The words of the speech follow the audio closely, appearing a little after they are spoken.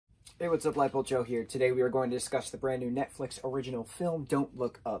Hey, what's up, lightboltjoe here. Today we are going to discuss the brand new Netflix original film, Don't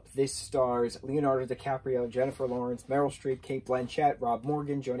Look Up. This stars Leonardo DiCaprio, Jennifer Lawrence, Meryl Streep, Cate Blanchett, Rob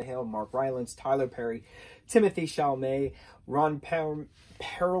Morgan, Jonah Hill, Mark Rylance, Tyler Perry, Timothée Chalamet, Ron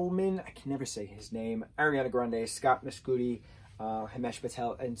Perlman, I can never say his name, Ariana Grande, Scott Mescudi, Himesh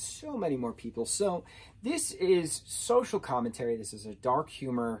Patel, and so many more people. So this is social commentary. This is a dark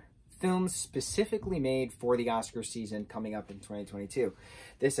humor film specifically made for the Oscar season coming up in 2022.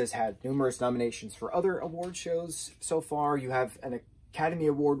 This has had numerous nominations for other award shows so far. You have an Academy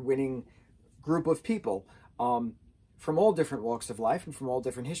Award winning group of people from all different walks of life and from all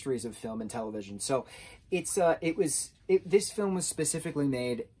different histories of film and television. So this film was specifically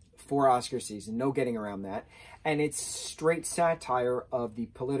made for Oscar season, no getting around that. And it's straight satire of the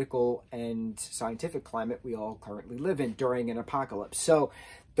political and scientific climate we all currently live in during an apocalypse. So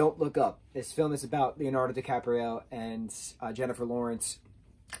Don't Look Up. This film is about Leonardo DiCaprio and Jennifer Lawrence,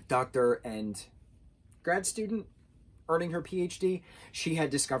 doctor and grad student, earning her PhD. She had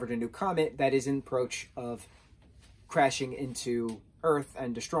discovered a new comet that is in approach of crashing into Earth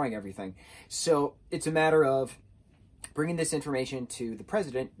and destroying everything. So it's a matter of bringing this information to the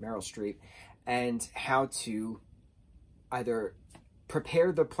president, Meryl Streep, and how to either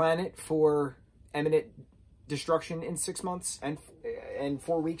prepare the planet for imminent destruction in 6 months and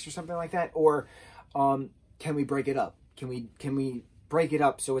 4 weeks or something like that, or can we break it up? Can we break it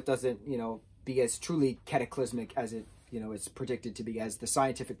up so it doesn't, be as truly cataclysmic as it, is predicted to be, as the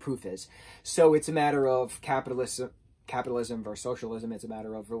scientific proof is. So it's a matter of capitalism versus socialism. It's a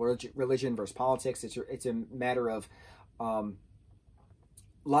matter of religion versus politics. It's a matter of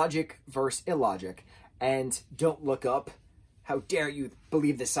logic versus illogic. And don't look up. How dare you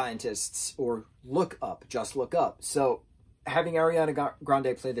believe the scientists? Or look up. Just look up. So having Ariana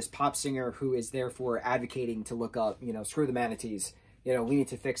Grande play this pop singer who is therefore advocating to look up, screw the manatees. We need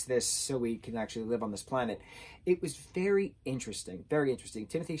to fix this so we can actually live on this planet. It was very interesting, very interesting.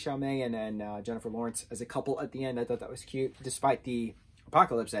 Timothée Chalamet and Jennifer Lawrence as a couple at the end, I thought that was cute, despite the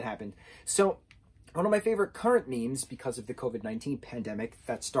apocalypse that happened. So one of my favorite current memes, because of the COVID-19 pandemic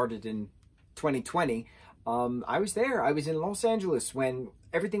that started in 2020, I was there. I was in Los Angeles when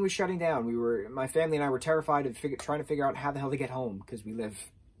everything was shutting down. My family and I were terrified of trying to figure out how the hell to get home, because we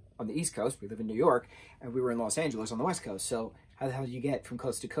live on the East Coast, we live in New York, and we were in Los Angeles on the West Coast. So how the hell do you get from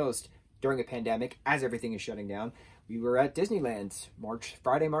coast to coast during a pandemic as everything is shutting down? We were at Disneyland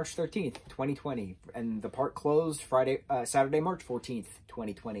Friday, March 13th, 2020, and the park closed Saturday, March 14th,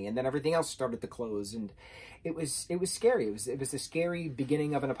 2020, and then everything else started to close, and it was scary. It was the scary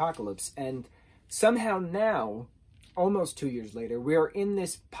beginning of an apocalypse, and somehow now, almost 2 years later, we are in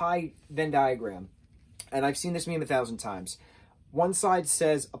this pie Venn diagram, and I've seen this meme 1,000 times. One side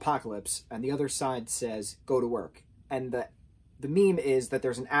says apocalypse, and the other side says go to work, and the meme is that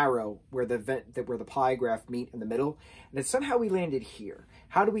there's an arrow where the pie graph meet in the middle, and that somehow we landed here.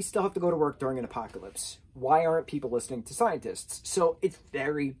 How do we still have to go to work during an apocalypse? Why aren't people listening to scientists? So it's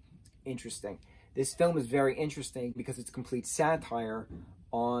very interesting. This film is very interesting because it's complete satire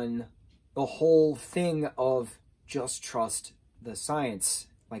on the whole thing of just trust the science.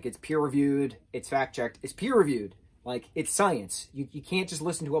 Like, it's peer-reviewed, it's fact-checked, it's peer-reviewed. Like, it's science. You can't just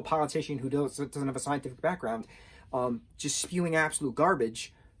listen to a politician who doesn't have a scientific background just spewing absolute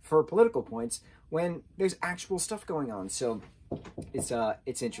garbage for political points when there's actual stuff going on. So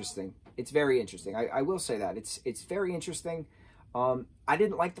it's interesting. It's very interesting. I will say that it's very interesting. I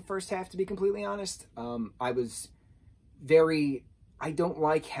didn't like the first half, to be completely honest. I don't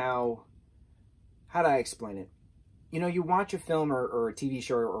like how do I explain it? You watch a film or a TV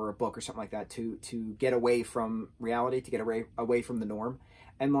show or a book or something like that to get away from reality, to get away from the norm,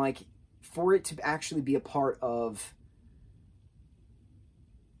 and like, for it to actually be a part of,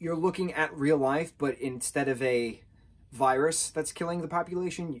 you're looking at real life, but instead of a virus that's killing the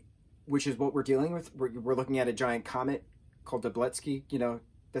population, which is what we're dealing with, we're looking at a giant comet called Debletsky,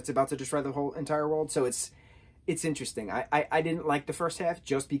 that's about to destroy the whole entire world. So it's interesting. I didn't like the first half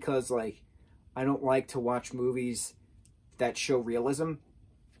just because, like, I don't like to watch movies that show realism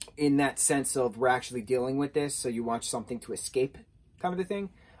in that sense of we're actually dealing with this, so you watch something to escape kind of a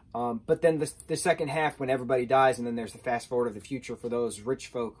thing. But then the second half, when everybody dies, and then there's the fast forward of the future for those rich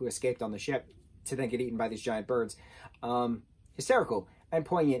folk who escaped on the ship to then get eaten by these giant birds. Hysterical and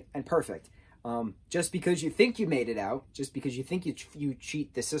poignant and perfect. Just because you think you made it out, just because you think you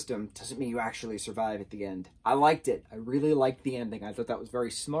cheat the system, doesn't mean you actually survive at the end. I liked it. I really liked the ending. I thought that was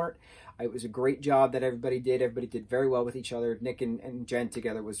very smart. It was a great job that everybody did. Everybody did very well with each other. Nick and Jen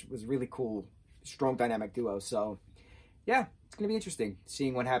together was really cool. Strong dynamic duo. So yeah, it's going to be interesting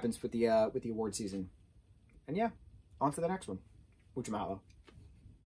seeing what happens with the award season. And yeah, on to the next one. Mucho mahalo.